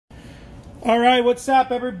All right, what's up,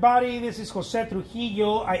 everybody? This is Jose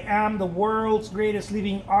Trujillo. I am the world's greatest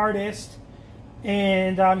living artist,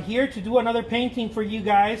 and I'm here to do another painting for you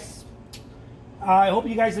guys. I hope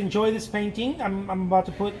you guys enjoy this painting. I'm about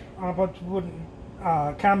to put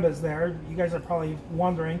canvas there. You guys are probably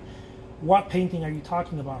wondering, what painting are you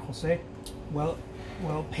talking about, Jose? Well,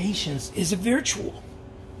 patience is a virtue.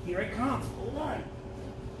 Here I come. Hold on.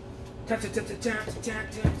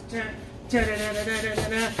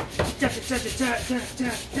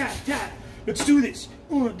 Let's do this.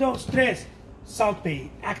 1, 2, 3. Salt Bay,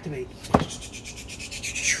 activate.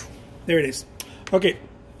 There it is. Okay.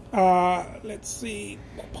 Let's see.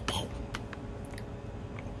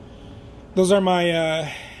 Those are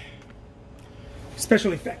my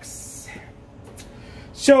special effects.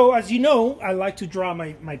 So, as you know, I like to draw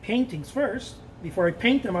my paintings first. Before I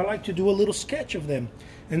paint them, I like to do a little sketch of them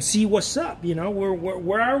and see what's up, you know,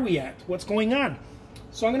 where are we at? What's going on?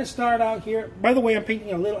 So I'm going to start out here. By the way, I'm painting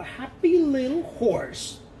a happy little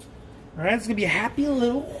horse. All right, it's going to be a happy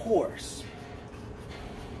little horse.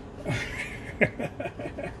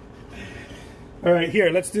 All right, here,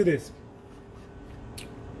 let's do this.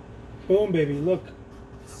 Boom, baby, look.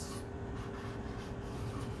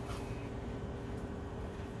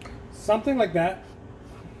 Something like that.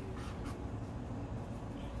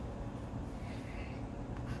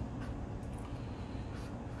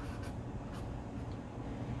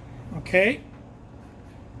 Okay.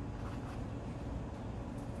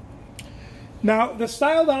 Now, the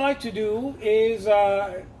style that I like to do is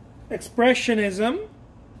Expressionism,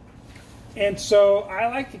 and so I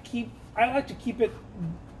like to keep it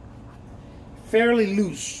fairly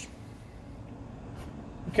loose.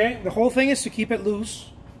 Okay, the whole thing is to keep it loose,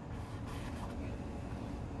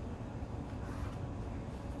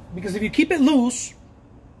 because if you keep it loose,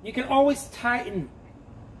 you can always tighten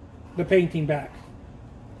the painting back.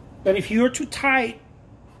 But if you're too tight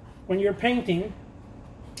when you're painting,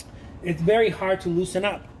 it's very hard to loosen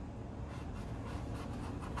up.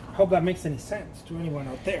 I hope that makes any sense to anyone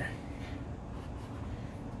out there.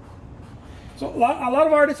 So a lot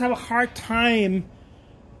of artists have a hard time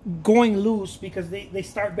going loose because they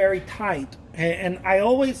start very tight. And I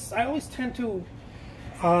always tend to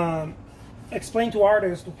explain to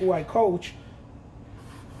artists who I coach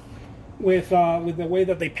with the way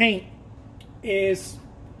that they paint is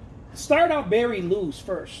start out very loose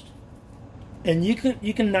first, and you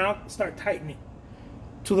can now start tightening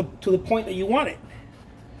to the point that you want it.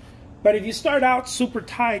 But if you start out super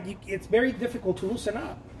tight, it's very difficult to loosen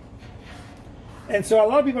up. And so a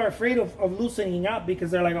lot of people are afraid of loosening up because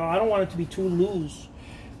they're like, oh, I don't want it to be too loose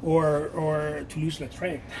or too loose. Let's try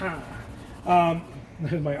it.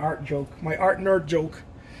 This is my art joke, my art nerd joke.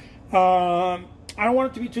 I don't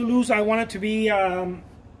want it to be too loose. I want it to be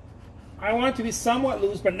somewhat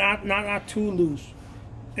loose, but not too loose.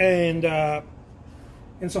 And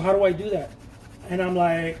so how do I do that? And I'm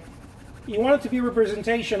like, you want it to be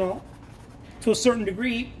representational to a certain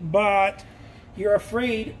degree, but you're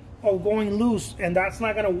afraid of going loose, and that's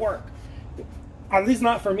not going to work. At least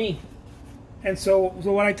not for me. And so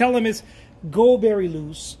what I tell them is, go very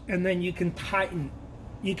loose, and then you can tighten.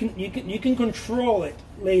 You can control it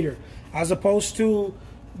later, as opposed to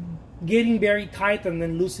getting very tight and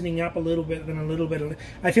then loosening up a little bit, then a little bit.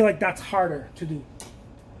 I feel like that's harder to do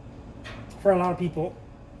for a lot of people.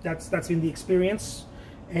 That's been the experience,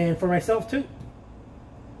 and for myself too.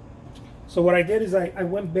 So what I did is I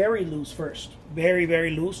went very loose first,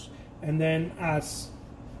 very loose, and then as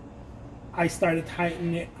I started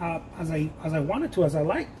tightening it up as I wanted to, as I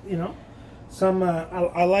liked, you know. Some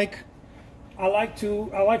I like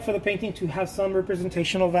for the painting to have some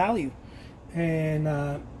representational value, and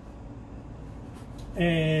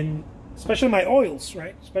especially my oils,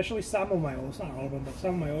 right? Especially some of my oils, not all of them, but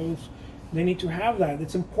some of my oils, they need to have that.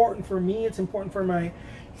 It's important for me. It's important for my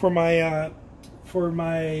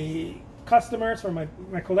customers, for my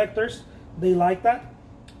collectors. They like that.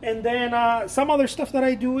 And then some other stuff that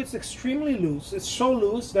I do, it's extremely loose. It's so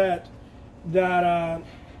loose that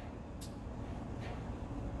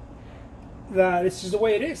it's just the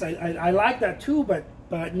way it is. I like that too, but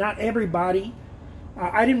not everybody.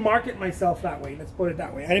 I didn't market myself that way. Let's put it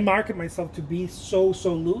that way. I didn't market myself to be so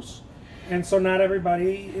loose, and so not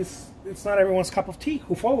everybody is. It's not everyone's cup of tea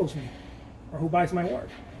who follows me or who buys my work.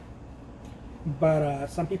 But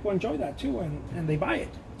some people enjoy that too, and they buy it.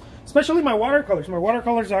 Especially my watercolors. My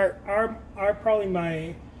watercolors are probably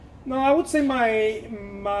my. No, I would say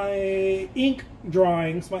my ink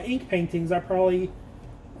drawings, my ink paintings are probably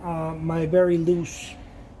my very loose.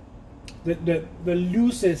 The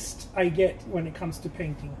loosest I get when it comes to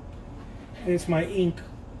painting is my ink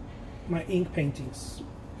paintings.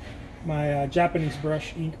 my Japanese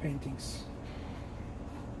brush ink paintings.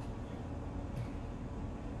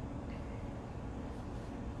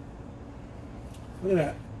 Look at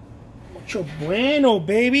that. Mucho bueno,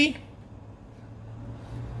 baby.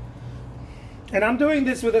 And I'm doing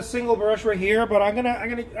this with a single brush right here, but I'm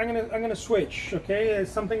gonna switch. Okay, it's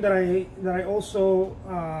something that I also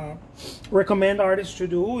recommend artists to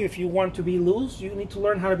do. If you want to be loose, you need to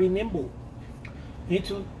learn how to be nimble. You need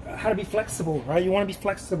to how to be flexible, right? You want to be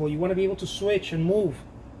flexible. You want to be able to switch and move,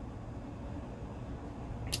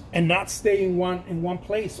 and not stay in one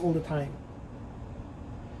place all the time.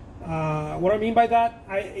 What I mean by that,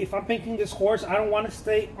 if I'm painting this horse, I don't want to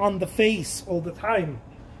stay on the face all the time.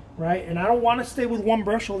 Right, and I don't want to stay with one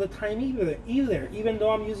brush all the time either. Even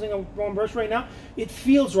though I'm using one brush right now, it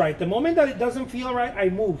feels right. The moment that it doesn't feel right, I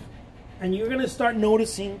move. And you're going to start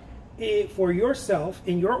noticing it for yourself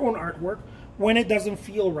in your own artwork when it doesn't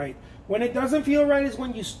feel right. When it doesn't feel right is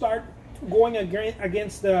when you start going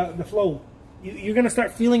against the flow. You're going to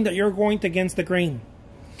start feeling that you're going against the grain.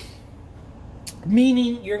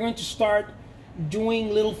 Meaning you're going to start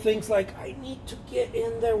doing little things like, I need to get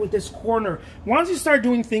in there with this corner. Once you start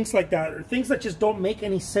doing things like that, or things that just don't make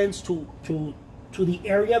any sense to the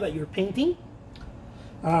area that you're painting,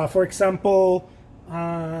 for example,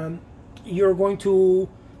 you're going to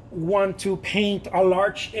want to paint a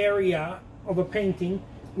large area of a painting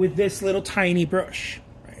with this little tiny brush,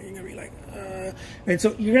 right? You're gonna be like, and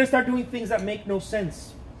so you're gonna start doing things that make no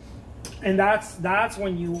sense, and that's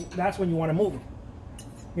when you want to move.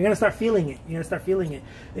 You're going to start feeling it. You're going to start feeling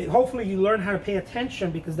it. Hopefully you learn how to pay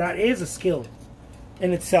attention, because that is a skill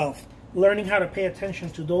in itself. Learning how to pay attention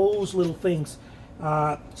to those little things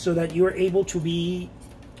so that you're able to be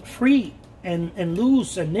free and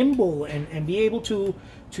loose and nimble and be able to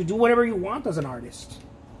do whatever you want as an artist.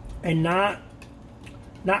 And not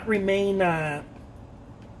remain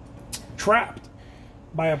trapped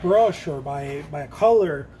by a brush or by a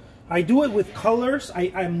color. I do it with colors.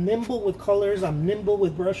 I'm nimble with colors. I'm nimble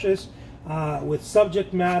with brushes, with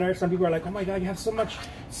subject matter. Some people are like, oh my God, you have so much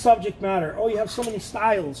subject matter. Oh, you have so many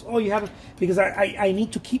styles. Oh, you have, because I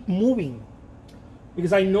need to keep moving,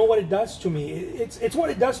 because I know what it does to me. It's what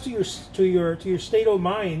it does to your state of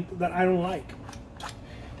mind that I don't like.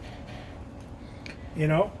 You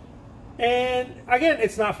know? And again,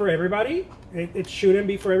 it's not for everybody. It shouldn't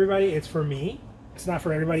be for everybody. It's for me. It's not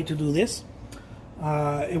for everybody to do this.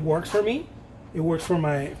 It works for me. It works for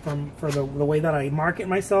the way that I market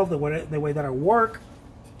myself, the way that I work.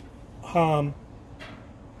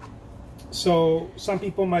 So some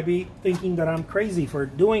people might be thinking that I'm crazy for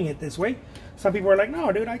doing it this way. Some people are like,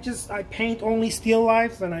 no, dude, I paint only still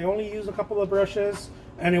lifes and I only use a couple of brushes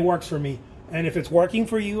and it works for me. And if it's working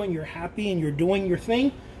for you and you're happy and you're doing your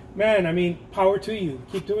thing, man, I mean, power to you.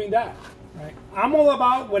 Keep doing that. Right? I'm all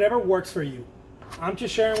about whatever works for you. I'm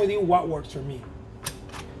just sharing with you what works for me.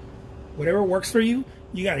 Whatever works for you,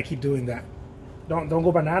 you got to keep doing that. Don't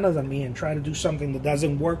go bananas on me and try to do something that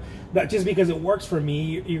doesn't work. That just because it works for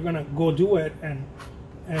me, you're gonna go do it, and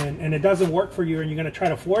it doesn't work for you, and you're gonna try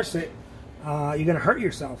to force it. You're gonna hurt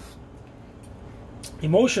yourself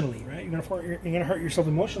emotionally, right? You're gonna hurt yourself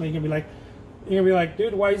emotionally. You're gonna be like,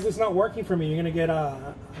 dude, why is this not working for me? You're gonna get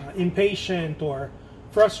impatient or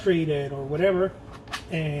frustrated or whatever,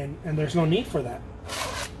 and there's no need for that.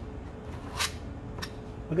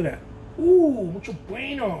 Look at that. Ooh, mucho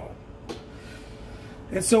bueno.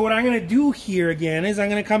 And so what I'm going to do here again is I'm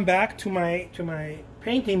going to come back to my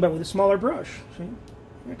painting, but with a smaller brush. See? I'm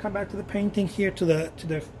going to come back to the painting here, to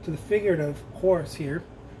the figurative horse here,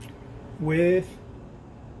 with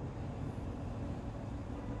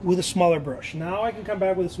a smaller brush. Now I can come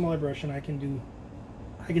back with a smaller brush and I can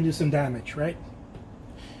do some damage, right?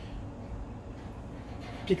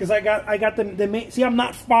 Because I got the main. See, I'm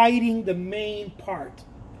not fighting the main part.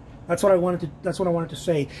 That's what I wanted to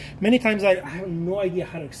say. Many times I have no idea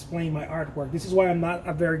how to explain my artwork. This is why I'm not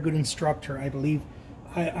a very good instructor. I believe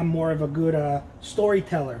I'm more of a good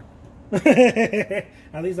storyteller.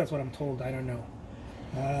 At least that's what I'm told. I don't know.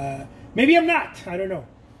 Maybe I'm not. I don't know.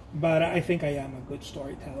 But I think I am a good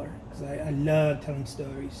storyteller, because I love telling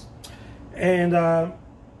stories. And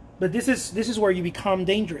but this is where you become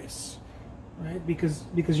dangerous, right? Because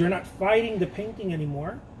you're not fighting the painting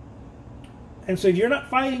anymore. And so if you're not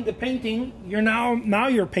fighting the painting, you're now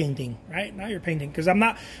you're painting, right? Now you're painting, because I'm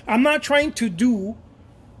not trying to do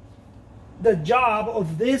the job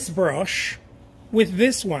of this brush with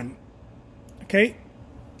this one, okay?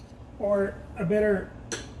 Or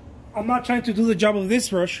I'm not trying to do the job of this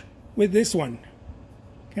brush with this one.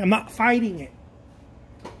 Okay? I'm not fighting it.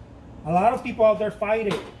 A lot of people out there fight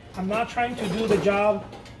it. I'm not trying to do the job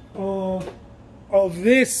of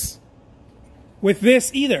this with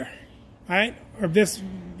this either, right? Or this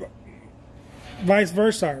vice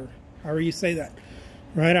versa, or however you say that,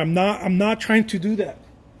 right? I'm not trying to do that.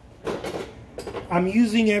 I'm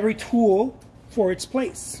using every tool for its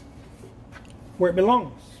place, where it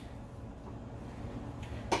belongs.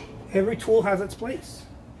 Every tool has its place.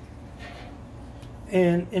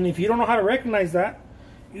 And if you don't know how to recognize that,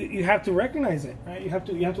 you have to recognize it, right? You have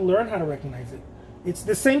to learn how to recognize it. It's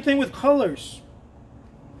the same thing with colors.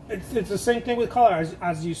 It's the same thing with color.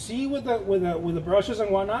 As you see with the brushes and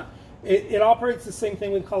whatnot, it operates the same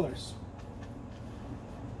thing with colors.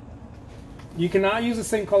 You cannot use the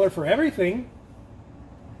same color for everything.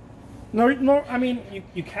 No, I mean,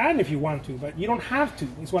 you can if you want to, but you don't have to.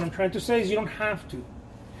 Is what I'm trying to say, is you don't have to.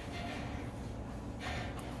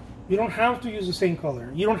 You don't have to use the same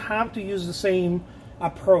color. You don't have to use the same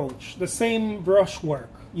approach, the same brushwork.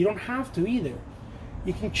 You don't have to either.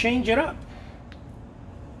 You can change it up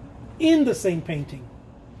in the same painting.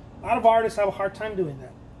 A lot of artists have a hard time doing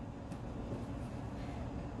that.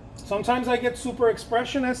 Sometimes I get super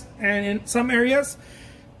expressionist, and in some areas,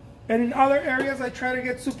 and in other areas I try to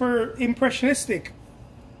get super impressionistic.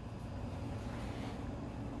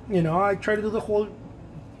 You know, I try to do the whole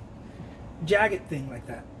jagged thing like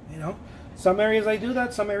that. You know, some areas I do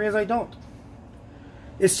that, some areas I don't.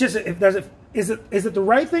 It's just, is it the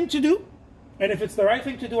right thing to do? And if it's the right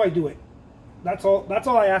thing to do, I do it. That's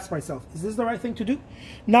all I ask myself. Is this the right thing to do?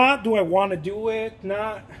 Not do I want to do it?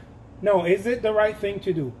 No, is it the right thing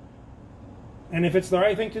to do? And if it's the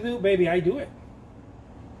right thing to do, baby, I do it.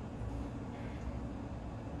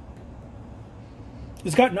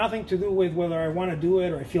 It's got nothing to do with whether I want to do it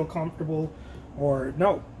or I feel comfortable or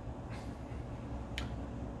no.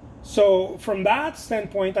 So from that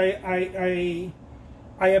standpoint, I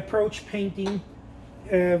approach painting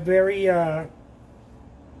very. I'm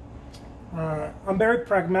very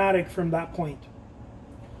pragmatic from that point.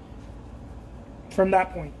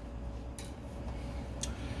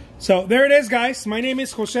 So there it is, guys. My name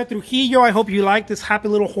is Jose Trujillo. I hope you like this happy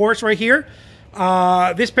little horse right here.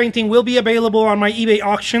 This painting will be available on my eBay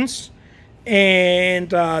auctions. And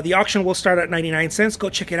the auction will start at 99 cents. Go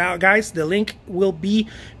check it out, guys. The link will be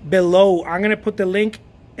below. I'm gonna put the link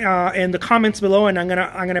in the comments below, and I'm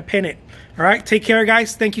gonna pin it. All right, take care,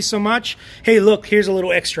 guys. Thank you so much. Hey, look, here's a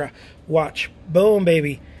little extra. Watch, boom,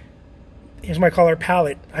 baby. Here's my color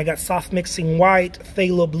palette. I got soft mixing white,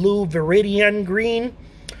 phthalo blue, viridian green,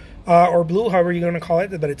 or blue, however you're gonna call it,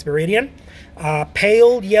 but it's viridian.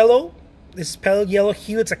 Pale yellow. This is pale yellow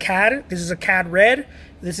hue. It's a cad. This is a cad red.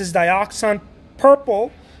 This is dioxin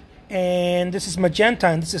purple, and this is magenta,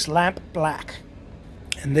 and this is lamp black.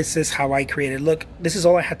 And this is how I created. Look, this is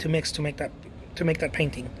all I had to mix to make that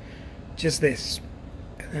painting. Just this,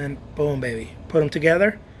 and boom, baby. Put them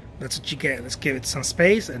together. That's what you get. Let's give it some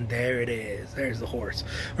space, and there it is. There's the horse.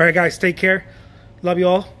 All right, guys, take care. Love you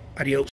all. Adios.